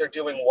states are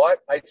doing what,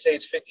 I'd say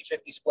it's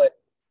 50-50 split.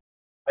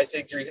 I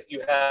think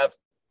you have,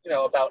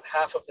 about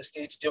half of the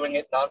states doing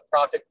it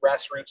nonprofit,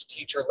 grassroots,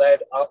 teacher-led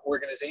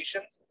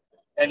organizations,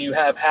 and you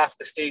have half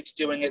the states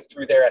doing it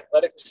through their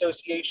athletic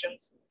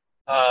associations.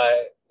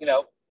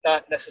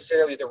 Not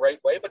necessarily the right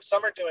way, but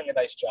some are doing a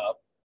nice job.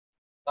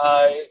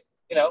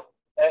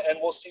 And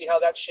we'll see how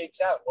that shakes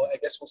out. Well, I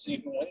guess we'll see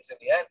who wins in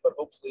the end, but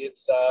hopefully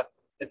it's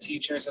the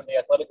teachers and the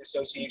athletic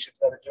associations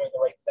that are doing the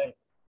right thing.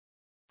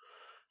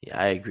 Yeah,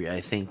 I agree.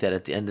 I think that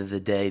at the end of the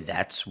day,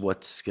 that's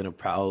what's going to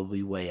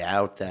probably weigh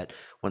out, that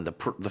when the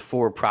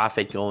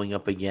for-profit going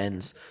up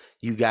against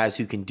you guys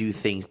who can do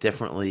things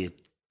differently,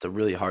 it's a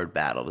really hard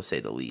battle, to say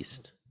the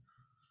least.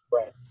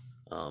 Right.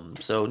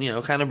 So,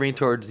 kind of bring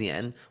towards the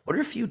end, what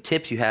are a few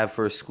tips you have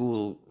for a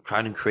school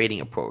kind of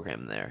creating a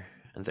program there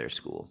in their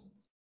school?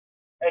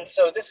 And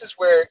so this is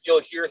where you'll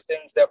hear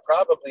things that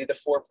probably the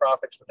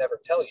for-profits would never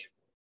tell you.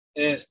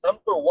 Is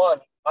number one,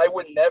 I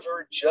would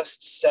never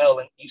just sell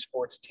an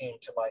esports team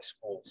to my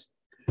schools,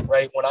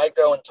 right? When I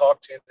go and talk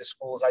to the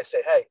schools, I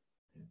say, hey,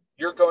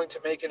 you're going to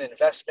make an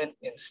investment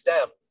in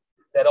STEM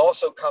that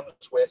also comes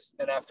with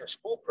an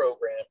after-school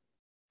program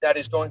that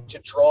is going to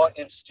draw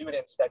in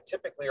students that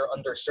typically are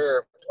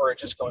underserved or are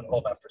just going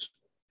home after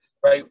school,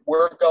 right?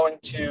 We're going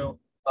to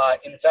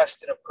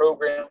invest in a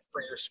program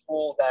for your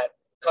school that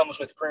comes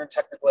with career and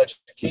technical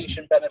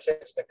education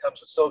benefits, that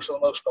comes with social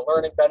emotional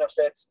learning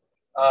benefits,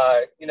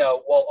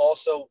 while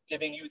also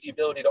giving you the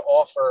ability to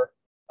offer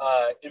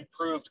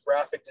improved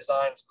graphic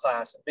designs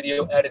class and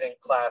video editing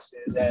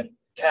classes and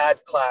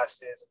CAD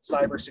classes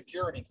and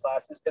cybersecurity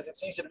classes, because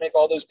it's easy to make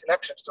all those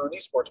connections through an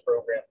esports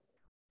program.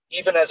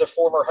 Even as a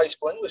former high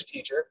school English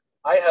teacher,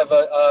 I have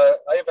a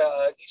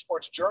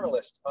esports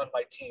journalist on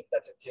my team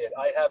that's a kid.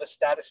 I have a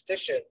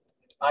statistician.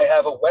 I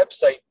have a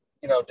website,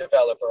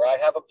 developer. I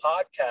have a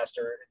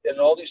podcaster, and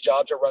all these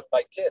jobs are run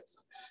by kids.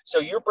 So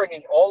you're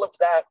bringing all of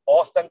that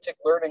authentic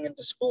learning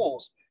into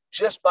schools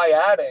just by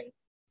adding,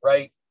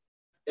 right,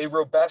 a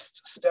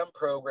robust STEM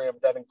program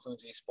that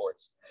includes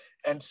esports.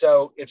 And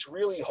so it's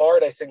really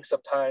hard, I think,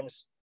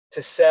 sometimes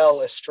to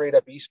sell a straight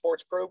up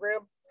esports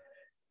program.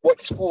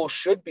 What schools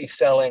should be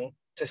selling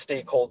to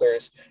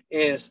stakeholders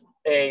is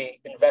a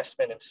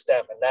investment in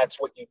STEM. And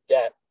that's what you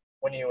get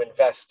when you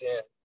invest in,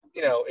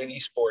 an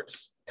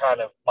esports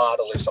kind of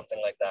model or something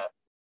like that.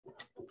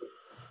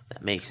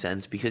 That makes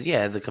sense because,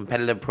 the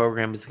competitive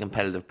program is a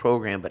competitive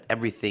program, but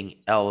everything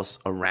else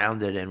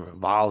around it and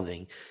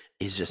revolving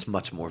is just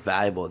much more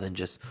valuable than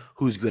just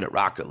who's good at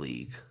Rocket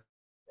League.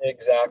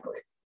 Exactly.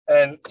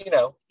 And,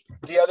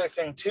 the other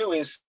thing too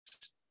is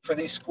for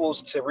these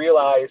schools to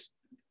realize,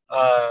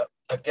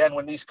 again,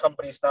 when these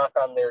companies knock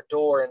on their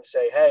door and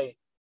say, hey,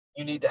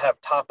 you need to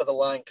have top of the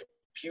line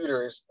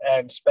computers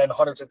and spend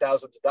hundreds of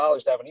thousands of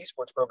dollars to have an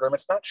esports program,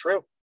 it's not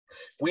true.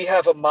 We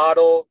have a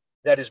model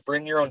that is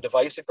bring your own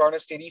device at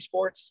Garnet State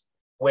Esports,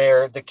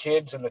 where the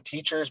kids and the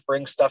teachers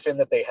bring stuff in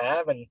that they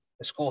have and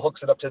the school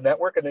hooks it up to the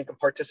network and they can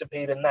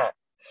participate in that.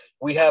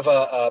 We have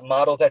a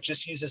model that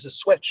just uses a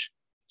switch.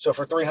 So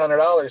for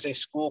 $300, a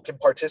school can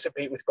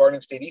participate with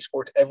Garnet State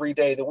Esports every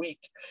day of the week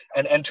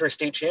and enter a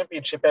state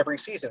championship every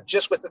season,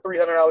 just with the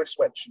 $300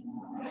 switch.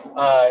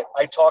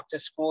 I talk to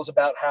schools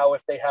about how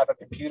if they have a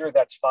computer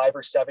that's 5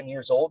 or 7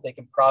 years old, they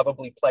can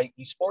probably play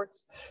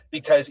esports,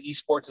 because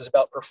esports is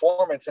about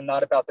performance and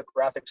not about the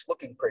graphics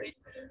looking pretty,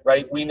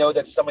 right? We know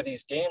that some of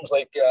these games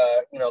like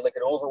an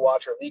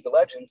Overwatch or League of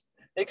Legends,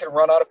 they can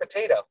run out of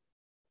potato.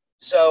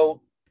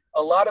 So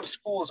a lot of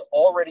schools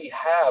already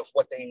have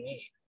what they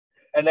need.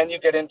 And then you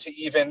get into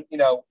even,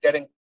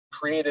 getting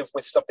creative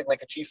with something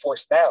like a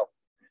GeForce Now,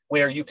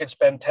 where you could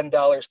spend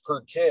 $10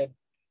 per kid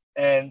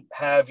and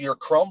have your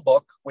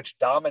Chromebook, which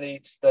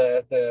dominates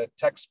the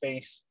tech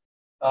space.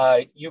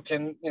 You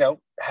can,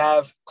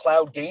 have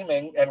cloud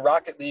gaming and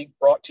Rocket League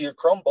brought to your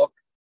Chromebook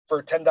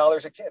for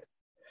 $10 a kid.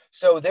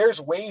 So there's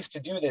ways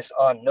to do this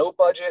on no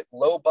budget,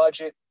 low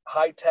budget,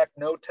 high tech,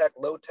 no tech,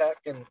 low tech.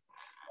 And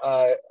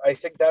I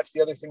think that's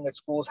the other thing that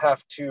schools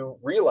have to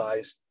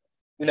realize.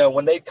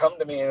 When they come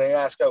to me and they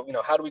ask,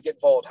 how do we get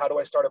involved? How do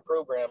I start a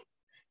program?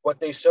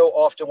 What they so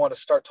often want to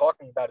start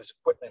talking about is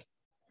equipment.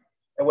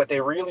 And what they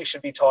really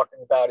should be talking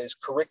about is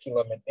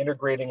curriculum and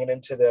integrating it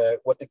into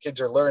what the kids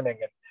are learning,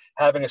 and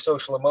having a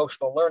social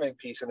emotional learning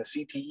piece and a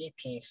CTE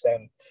piece,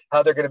 and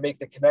how they're going to make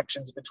the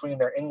connections between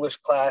their English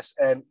class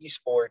and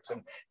esports.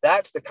 And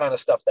that's the kind of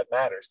stuff that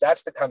matters.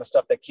 That's the kind of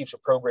stuff that keeps a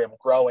program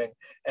growing.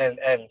 And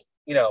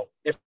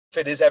if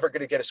it is ever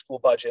going to get a school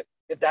budget,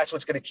 that's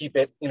what's going to keep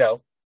it,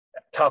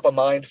 top of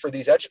mind for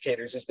these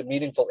educators, is the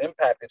meaningful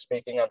impact it's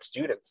making on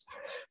students.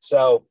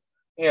 So,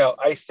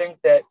 I think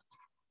that,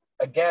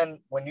 again,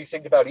 when you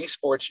think about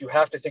esports, you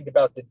have to think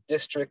about the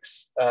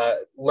district's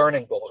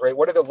learning goals, right?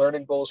 What are the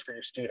learning goals for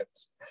your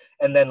students?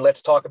 And then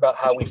let's talk about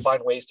how we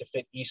find ways to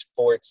fit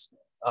esports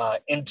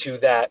into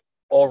that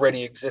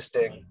already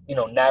existing,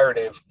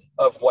 narrative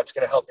of what's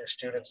going to help your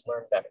students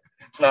learn better.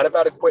 It's not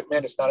about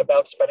equipment. It's not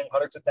about spending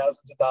hundreds of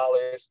thousands of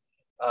dollars.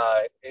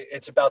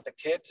 It's about the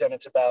kids, and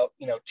it's about,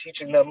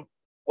 teaching them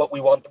what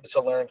we want them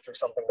to learn through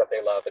something that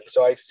they love. And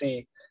so I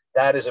see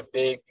that is a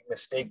big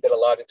mistake that a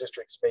lot of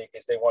districts make,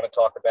 is they want to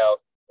talk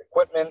about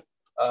equipment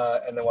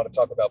and they want to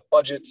talk about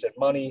budgets and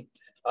money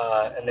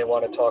and they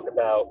want to talk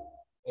about,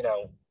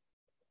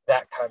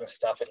 that kind of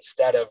stuff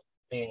instead of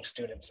being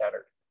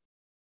student-centered.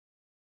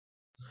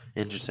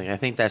 Interesting. I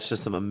think that's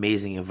just some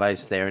amazing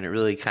advice there, and it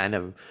really kind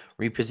of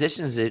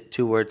repositions it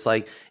to where it's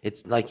like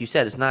you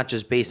said, it's not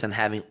just based on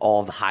having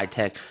all the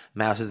high-tech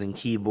mouses and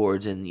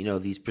keyboards and,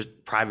 these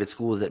private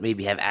schools that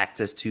maybe have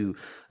access to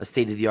a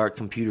state-of-the-art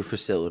computer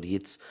facility.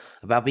 It's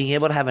about being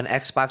able to have an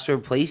Xbox or a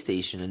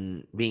PlayStation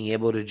and being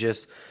able to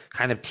just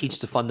kind of teach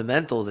the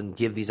fundamentals and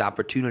give these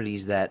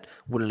opportunities that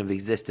wouldn't have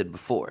existed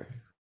before.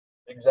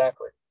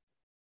 Exactly.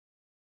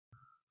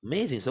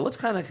 Amazing. So let's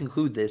kind of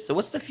conclude this. So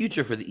what's the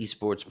future for the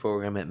esports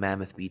program at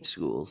Mammoth Beach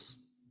schools?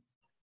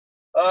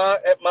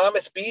 At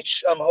Monmouth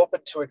Beach, I'm hoping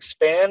to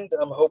expand.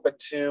 I'm hoping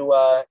to,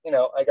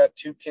 I got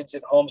 2 kids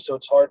at home, so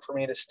it's hard for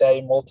me to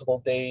stay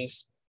multiple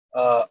days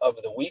of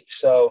the week.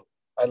 So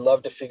I'd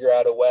love to figure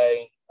out a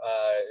way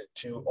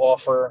to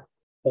offer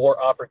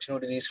more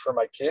opportunities for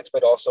my kids,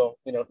 but also,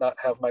 not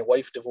have my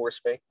wife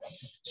divorce me.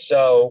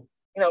 So,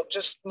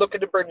 just looking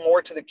to bring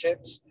more to the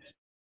kids.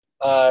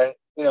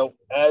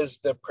 As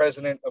the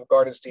president of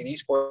Garden State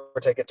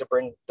Esports, I get to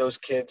bring those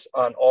kids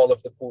on all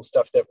of the cool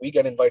stuff that we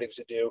get invited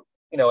to do,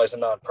 as a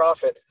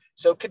nonprofit.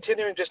 So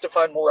continuing just to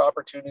find more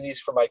opportunities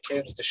for my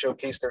kids to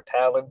showcase their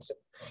talents,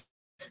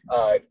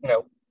 and,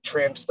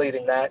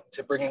 translating that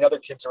to bringing other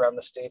kids around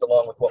the state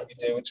along with what we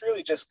do. It's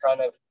really just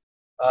kind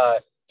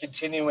of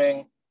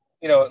continuing,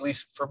 at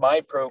least for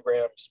my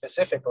program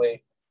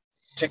specifically,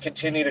 to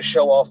continue to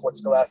show off what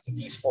Scholastic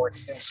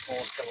Esports in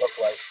schools can look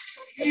like.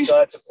 And so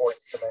that's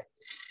important to me.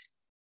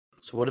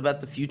 So what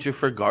about the future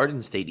for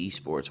Garden State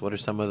Esports? What are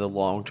some of the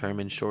long-term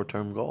and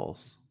short-term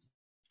goals?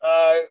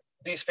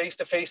 These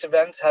face-to-face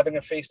events, having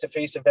a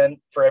face-to-face event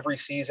for every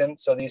season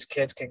so these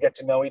kids can get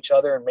to know each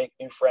other and make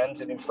new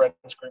friends, and new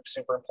friends group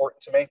super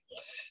important to me.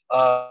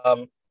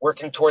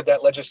 Working toward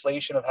that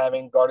legislation of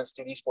having Garden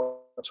State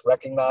Esports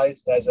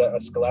recognized as a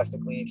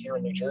Scholastic League here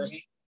in New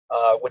Jersey,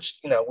 which,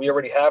 we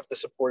already have the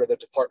support of the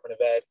Department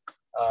of Ed,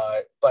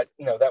 but,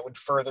 that would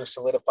further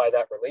solidify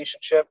that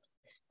relationship.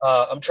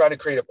 I'm trying to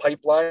create a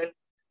pipeline.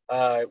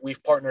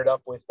 We've partnered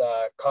up with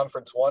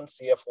Conference 1,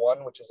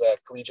 CF1, which is a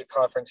collegiate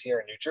conference here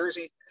in New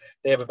Jersey.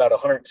 They have about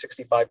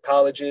 165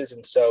 colleges,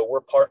 and so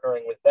we're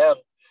partnering with them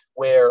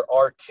where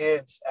our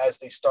kids, as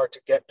they start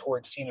to get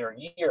towards senior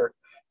year,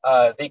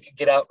 they could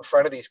get out in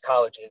front of these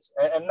colleges,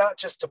 and not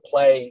just to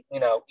play,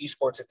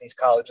 esports at these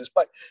colleges,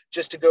 but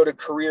just to go to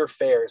career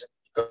fairs,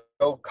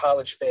 go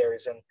college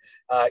fairs, and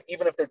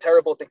even if they're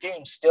terrible at the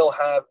game, still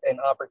have an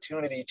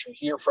opportunity to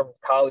hear from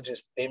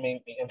colleges they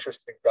may be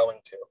interested in going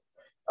to.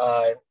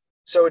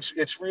 So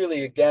it's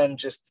really, again,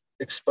 just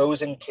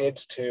exposing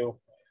kids to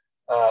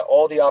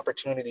all the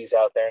opportunities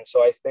out there. And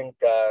so I think,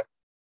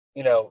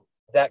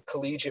 that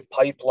collegiate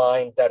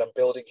pipeline that I'm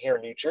building here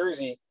in New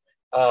Jersey,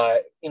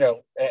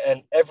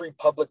 and every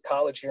public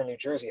college here in New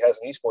Jersey has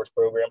an esports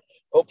program.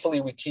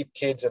 Hopefully we keep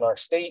kids in our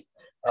state.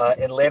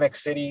 Atlantic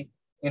City,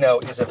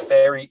 is a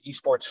very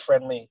esports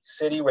friendly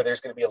city where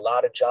there's going to be a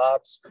lot of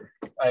jobs.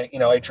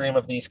 I dream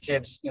of these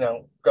kids,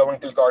 going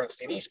through Garden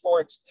State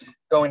Esports,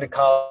 going to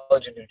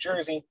college in New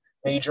Jersey,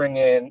 majoring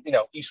in,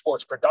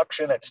 esports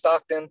production at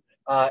Stockton,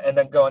 and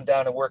then going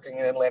down and working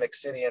in Atlantic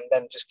City, and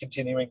then just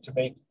continuing to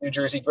make New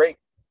Jersey great.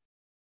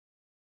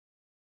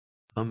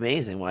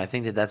 Amazing. Well, I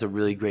think that that's a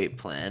really great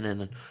plan,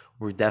 and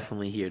we're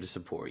definitely here to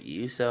support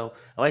you. So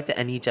I like to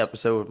end each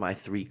episode with my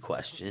 3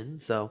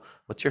 questions. So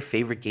what's your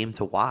favorite game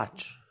to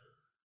watch?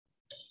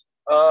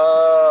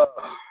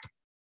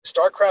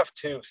 StarCraft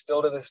 2,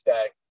 still to this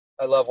day.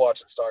 I love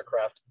watching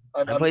StarCraft.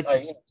 I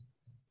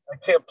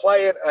can't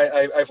play it.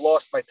 I've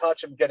lost my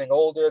touch. I'm getting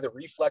older. The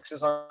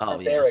reflexes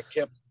aren't there. I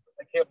can't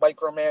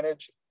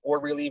micromanage or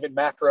really even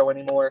macro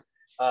anymore.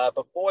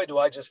 But boy, do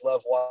I just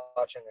love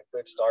watching a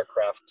good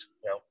StarCraft,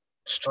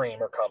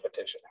 stream or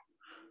competition.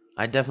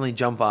 I definitely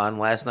jump on.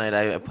 Last night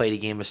I played a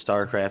game of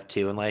StarCraft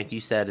 2, and like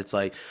you said, it's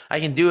like I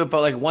can do it,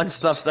 but like once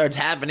stuff starts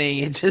happening,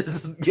 it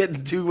just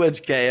gets too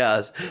much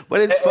chaos.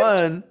 But it's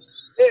fun.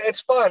 It's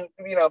fun,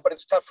 but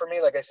it's tough for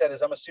me. Like I said,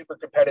 I'm a super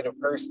competitive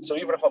person. So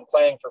even if I'm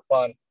playing for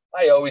fun,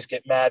 I always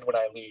get mad when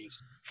I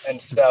lose.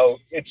 And so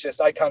it's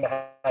just, I kind of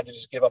had to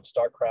just give up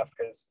StarCraft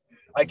because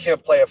I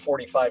can't play a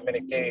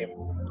 45-minute game,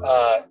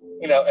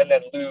 and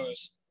then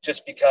lose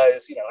just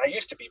because, I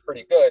used to be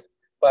pretty good,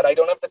 but I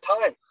don't have the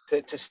time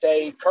to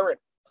stay current.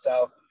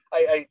 So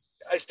I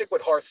stick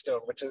with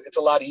Hearthstone, which is, it's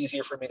a lot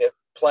easier for me to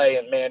play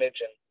and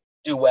manage and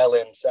do well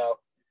in. So,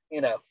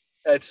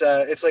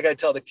 it's like I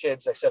tell the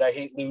kids, I said, I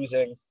hate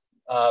losing,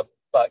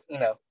 but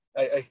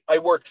I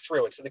work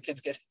through it. So the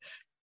kids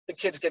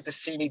get to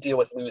see me deal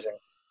with losing.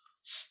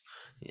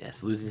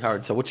 Yes, losing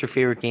hard. So what's your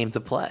favorite game to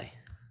play?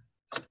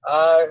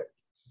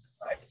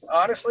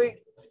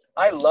 Honestly,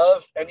 I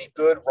love any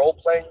good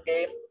role-playing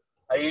game.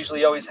 I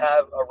usually always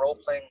have a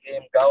role-playing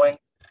game going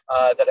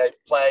that I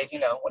play,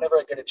 whenever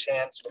I get a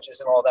chance, which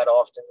isn't all that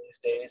often these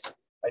days.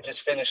 I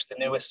just finished the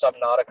newest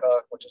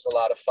Subnautica, which is a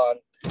lot of fun.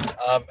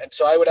 And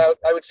so I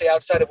would say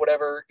outside of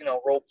whatever,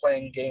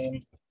 role-playing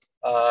game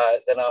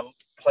that I'm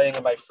playing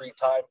in my free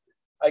time,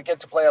 I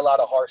get to play a lot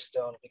of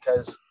Hearthstone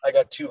because I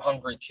got 2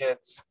 hungry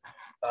kids.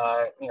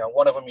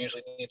 One of them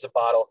usually needs a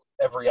bottle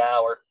every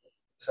hour.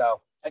 So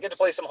I get to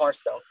play some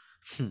Hearthstone.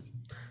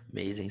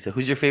 Amazing. So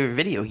who's your favorite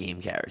video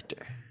game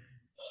character?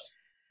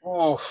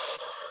 Oof.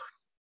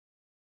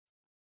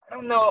 I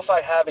don't know if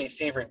I have a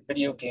favorite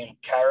video game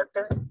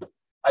character.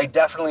 I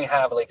definitely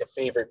have like a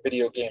favorite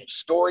video game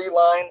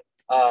storyline,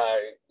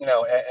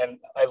 and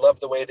I love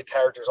the way the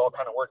characters all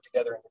kind of work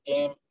together in the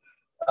game.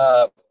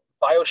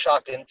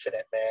 BioShock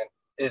Infinite, man,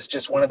 is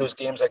just one of those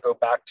games I go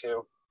back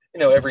to,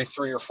 every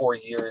 3 or 4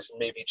 years and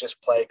maybe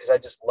just play because I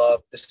just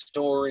love the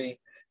story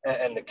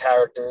and the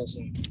characters.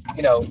 And,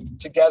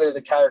 together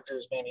the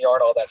characters maybe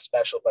aren't all that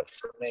special, but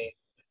for me,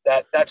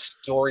 that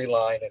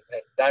storyline, and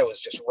that was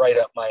just right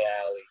up my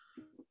alley.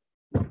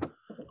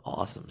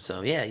 Awesome.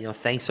 So yeah,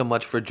 thanks so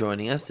much for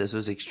joining us. This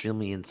was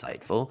extremely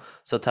insightful.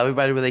 So tell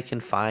everybody where they can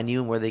find you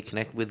and where they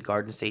connect with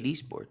Garden State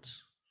Esports.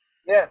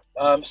 Yeah.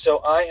 So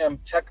I am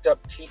Teched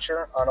Up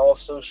Teacher on all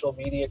social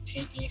media,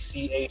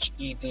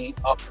 TECHED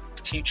Up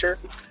Teacher.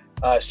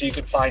 So you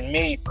can find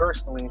me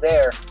personally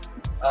there.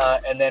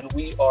 And then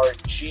we are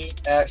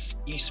GS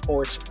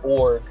Esports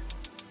Org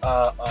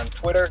on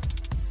Twitter,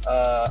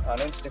 on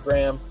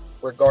Instagram.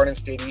 We're Garden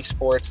State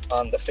Esports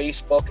on the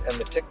Facebook and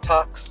the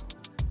TikToks.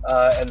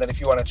 And then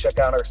if you want to check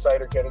out our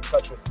site or get in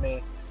touch with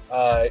me,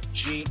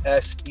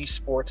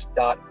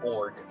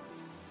 gsesports.org.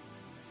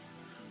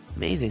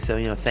 Amazing.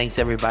 So, thanks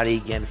everybody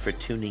again for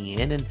tuning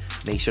in, and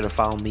make sure to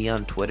follow me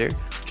on Twitter,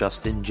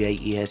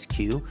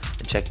 JustinJESQ,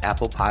 and check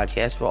Apple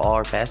Podcasts for all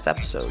our past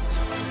episodes.